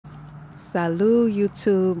Salut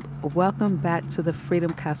YouTube, welcome back to the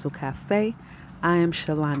Freedom Castle Cafe. I am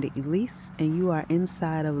Shalonda Elise and you are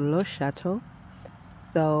inside of Le Chateau.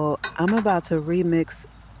 So I'm about to remix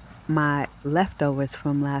my leftovers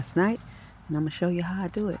from last night and I'm going to show you how I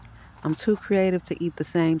do it. I'm too creative to eat the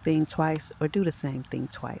same thing twice or do the same thing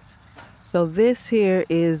twice. So this here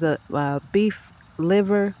is a beef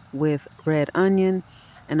liver with red onion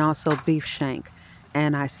and also beef shank.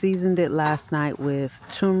 And I seasoned it last night with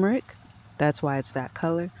turmeric. That's why it's that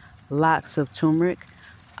color. Lots of turmeric.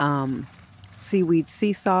 Um, Seaweed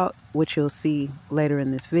sea salt, which you'll see later in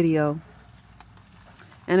this video.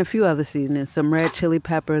 And a few other seasonings. Some red chili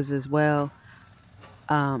peppers as well.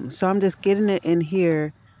 So I'm just getting it in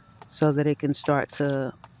here so that it can start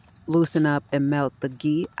to loosen up and melt the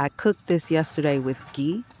ghee. I cooked this yesterday with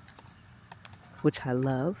ghee, which I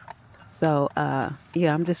love. So,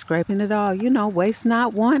 yeah, I'm just scraping it all. You know, waste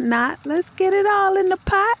not, want not. Let's get it all in the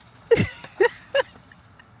pot.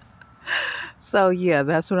 So, yeah,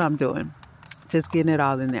 that's what I'm doing. Just getting it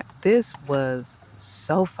all in there. This was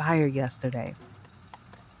so fire yesterday.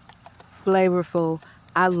 Flavorful.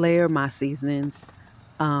 I layer my seasonings.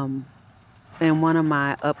 In one of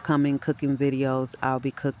my upcoming cooking videos, I'll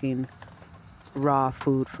be cooking raw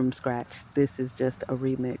food from scratch. This is just a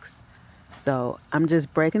remix. So I'm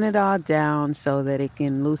just breaking it all down so that it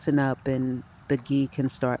can loosen up and the ghee can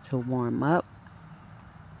start to warm up.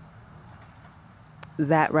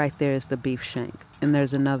 That right there is the beef shank. And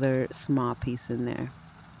there's another small piece in there.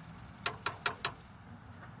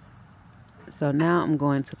 So now I'm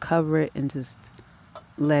going to cover it and just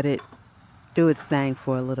let it do its thing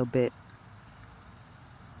for a little bit.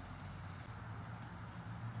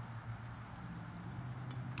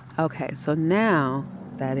 Okay, so now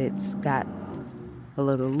that it's got a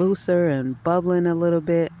little looser and bubbling a little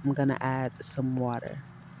bit, I'm going to add some water.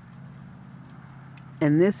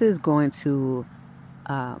 And this is going to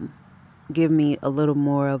give me a little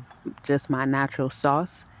more of just my natural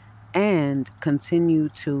sauce and continue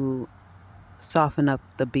to soften up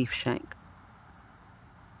the beef shank.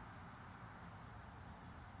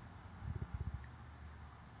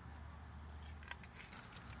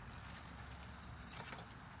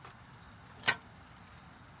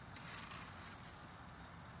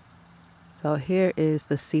 So here is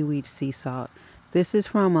the seaweed sea salt. This is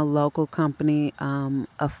from a local company,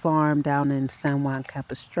 a farm down in San Juan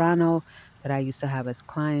Capistrano that I used to have as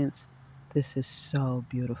clients. This is so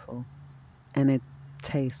beautiful and it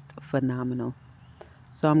tastes phenomenal.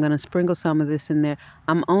 So I'm going to sprinkle some of this in there.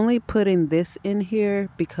 I'm only putting this in here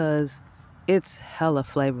because it's hella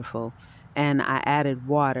flavorful. And I added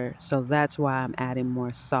water, so that's why I'm adding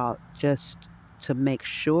more salt, just to make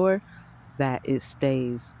sure that it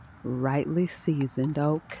stays rightly seasoned,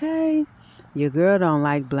 okay? Your girl don't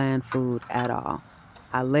like bland food at all.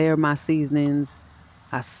 I layer my seasonings.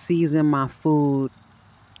 I season my food.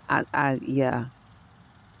 Yeah.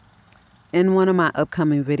 In one of my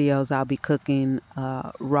upcoming videos, I'll be cooking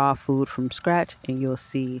raw food from scratch, and you'll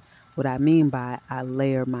see what I mean by I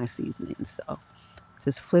layer my seasonings. So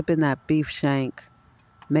just flipping that beef shank,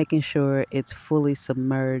 making sure it's fully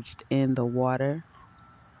submerged in the water.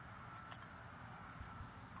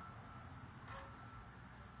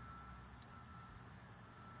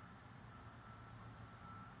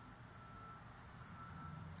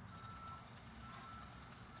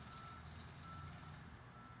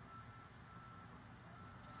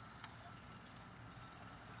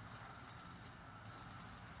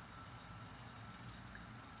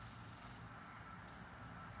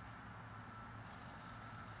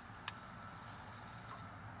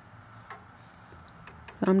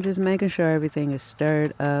 So I'm just making sure everything is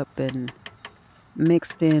stirred up and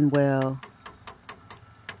mixed in well,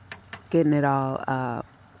 getting it all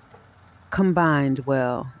combined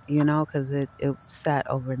well, you know, because it sat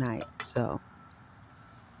overnight. So,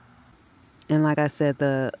 and like I said,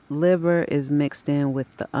 the liver is mixed in with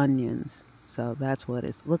the onions. So that's what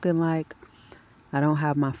it's looking like. I don't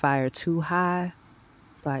have my fire too high.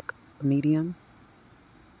 It's like medium.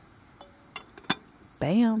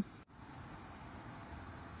 Bam.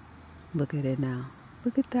 Look at it now.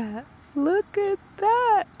 Look at that. Look at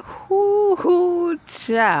that. Ooh,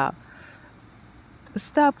 child.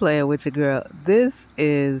 Stop playing with your girl. This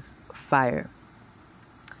is fire.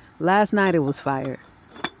 Last night it was fire.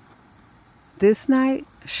 This night,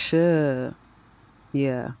 sure.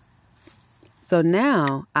 Yeah. So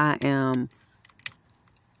now I am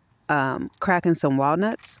cracking some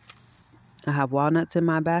walnuts. I have walnuts in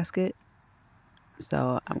my basket.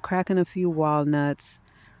 So I'm cracking a few walnuts.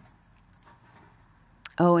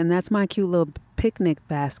 Oh, and that's my cute little picnic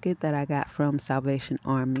basket that I got from Salvation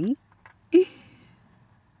Army.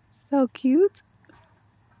 So cute.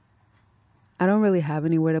 I don't really have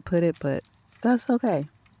anywhere to put it, but that's okay.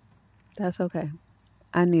 That's okay.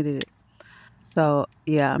 I needed it. So,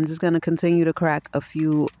 yeah, I'm just going to continue to crack a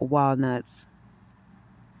few walnuts.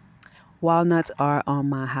 Walnuts are on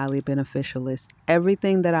my highly beneficial list.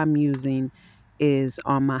 Everything that I'm using is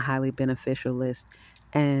on my highly beneficial list.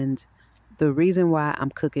 And the reason why I'm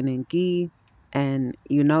cooking in ghee, and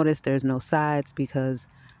you notice there's no sides because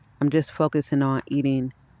I'm just focusing on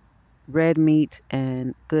eating red meat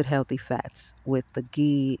and good healthy fats with the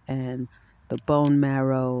ghee and the bone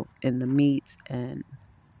marrow and the meat and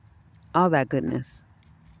all that goodness.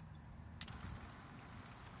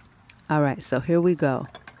 All right, so here we go.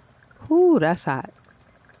 Whoo, that's hot.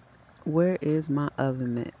 Where is my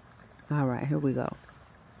oven mitt? All right, here we go.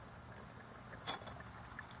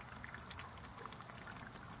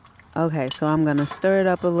 Okay, so I'm going to stir it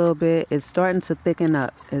up a little bit. It's starting to thicken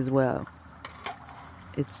up as well.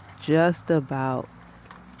 It's just about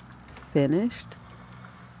finished.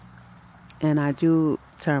 And I do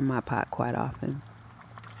turn my pot quite often.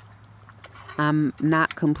 I'm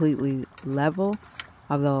not completely level,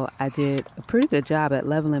 although I did a pretty good job at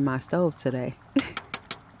leveling my stove today.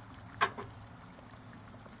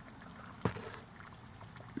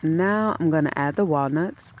 Now I'm going to add the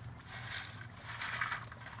walnuts.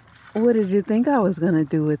 What did you think I was going to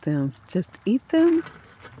do with them? Just eat them?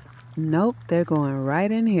 Nope, they're going right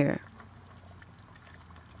in here.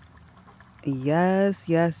 Yes,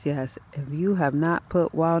 yes, yes. If you have not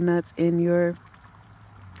put walnuts in your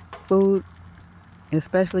food,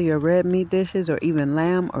 especially your red meat dishes or even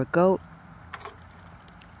lamb or goat,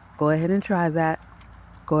 go ahead and try that.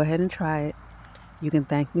 Go ahead and try it. You can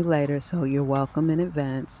thank me later, so you're welcome in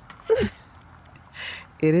advance.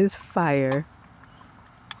 It is fire.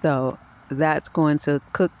 So that's going to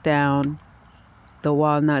cook down. The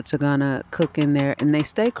walnuts are gonna cook in there, and they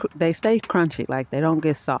stay crunchy, like they don't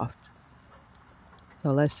get soft.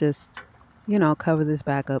 So let's just, cover this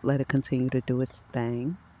back up, let it continue to do its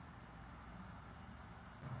thing.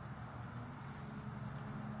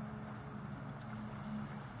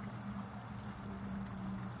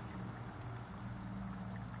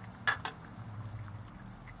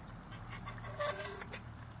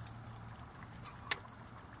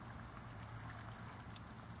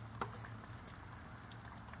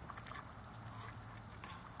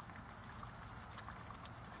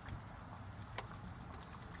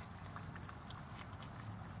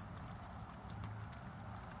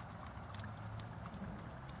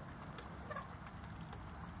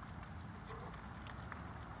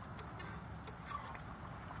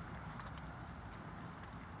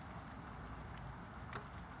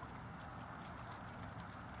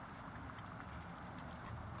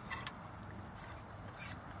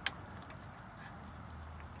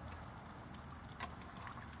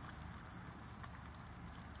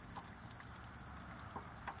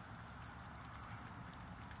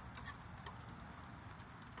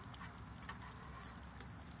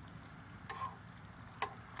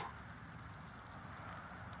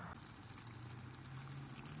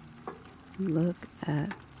 Look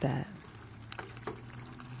at that.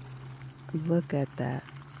 Look at that.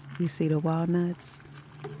 You see the walnuts?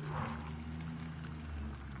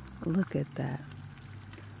 Look at that.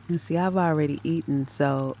 And see, I've already eaten,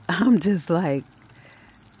 so I'm just like,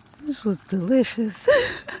 this was delicious.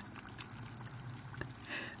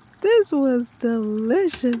 This was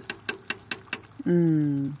delicious.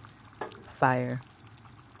 Mmm, fire.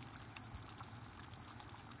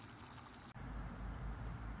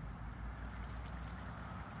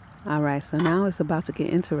 All right, so now it's about to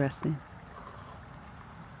get interesting.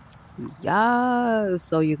 Yeah,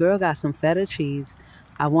 so your girl got some feta cheese.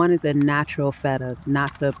 I wanted the natural feta,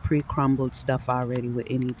 not the pre-crumbled stuff already with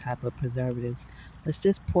any type of preservatives. Let's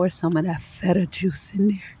just pour some of that feta juice in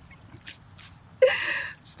there.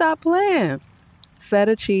 Stop playing.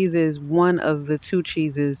 Feta cheese is one of the two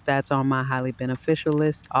cheeses that's on my highly beneficial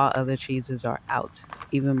list. All other cheeses are out,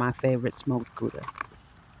 even my favorite smoked Gouda.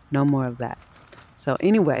 No more of that. So,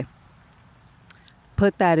 anyway,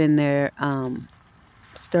 put that in there,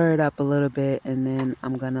 stir it up a little bit, and then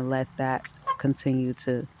I'm going to let that continue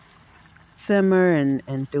to simmer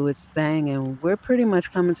and do its thing. And we're pretty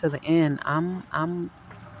much coming to the end. I'm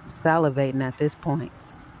salivating at this point.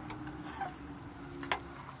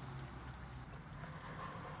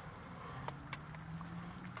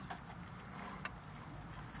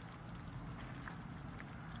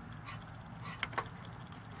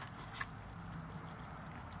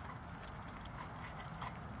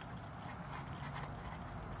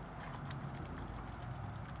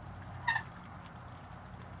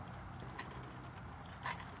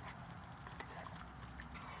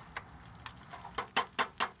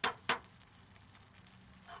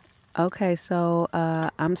 Okay, so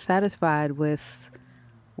I'm satisfied with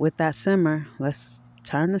that simmer. Let's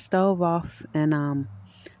turn the stove off, and I'm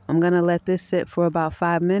gonna let this sit for about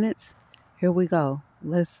 5 minutes. Here we go.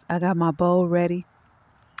 Let's. I got my bowl ready.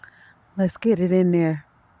 Let's get it in there.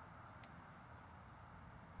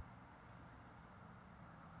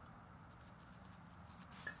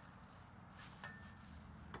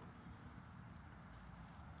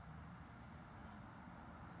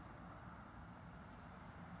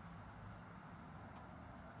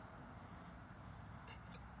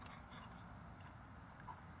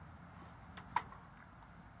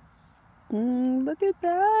 Look at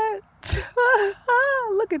that.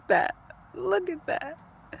 Look at that. Look at that.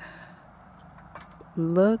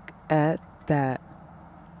 Look at that.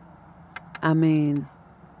 I mean,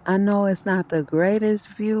 I know it's not the greatest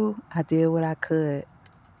view. I did what I could,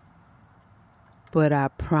 but I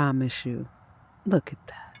promise you, look at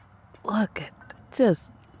that. Look at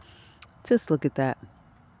just look at that.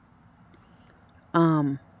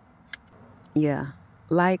 Um, yeah.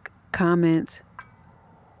 Like, comment,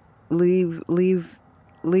 leave leave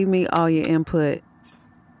leave me all your input.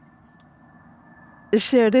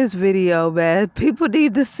 Share this video, man. People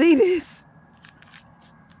need to see this.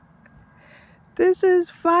 This is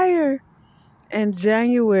fire. And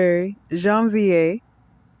Janvier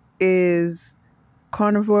is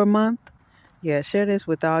carnivore month. Yeah, share this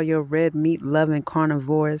with all your red meat loving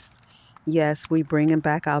carnivores. Yes, we bringing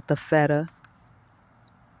back out the feta.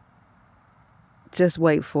 Just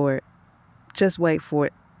wait for it. Just wait for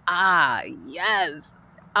it. Ah, yes.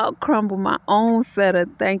 I'll crumble my own feta.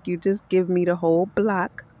 Thank you. Just give me the whole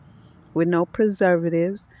block with no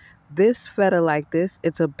preservatives. This feta like this,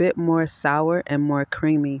 it's a bit more sour and more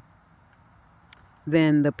creamy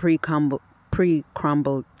than the pre-crumbled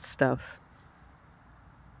stuff.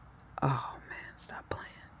 Oh man, stop playing.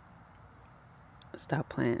 Stop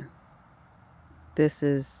playing. This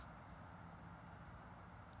is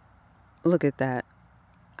look at that.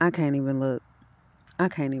 I can't even look. I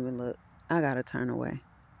can't even look. I gotta turn away.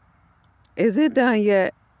 Is it done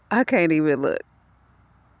yet? I can't even look.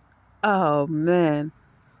 Oh man.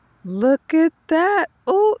 Look at that.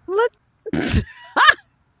 Oh, look.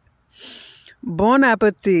 Bon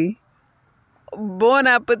appetit. Bon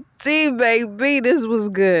appetit, baby. This was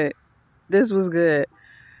good. This was good.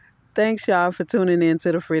 Thanks, y'all, for tuning in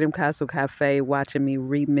to the Freedom Castle Cafe, watching me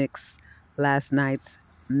remix last night's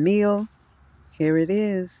meal. Here it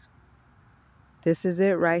is. This is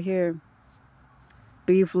it right here.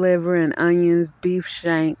 Beef liver and onions, beef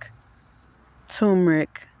shank,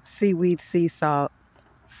 turmeric, seaweed sea salt,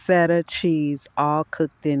 feta cheese, all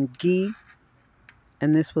cooked in ghee.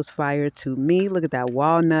 And this was fire to me. Look at that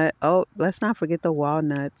walnut. Oh, let's not forget the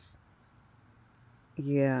walnuts.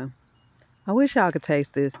 Yeah. I wish y'all could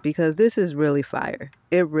taste this because this is really fire.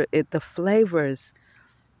 The flavors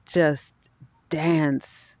just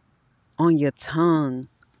dance on your tongue.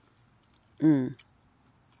 Mm.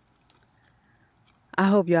 I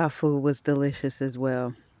hope y'all food was delicious as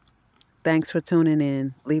well. Thanks for tuning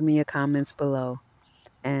in. Leave me your comments below,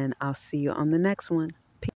 and I'll see you on the next one.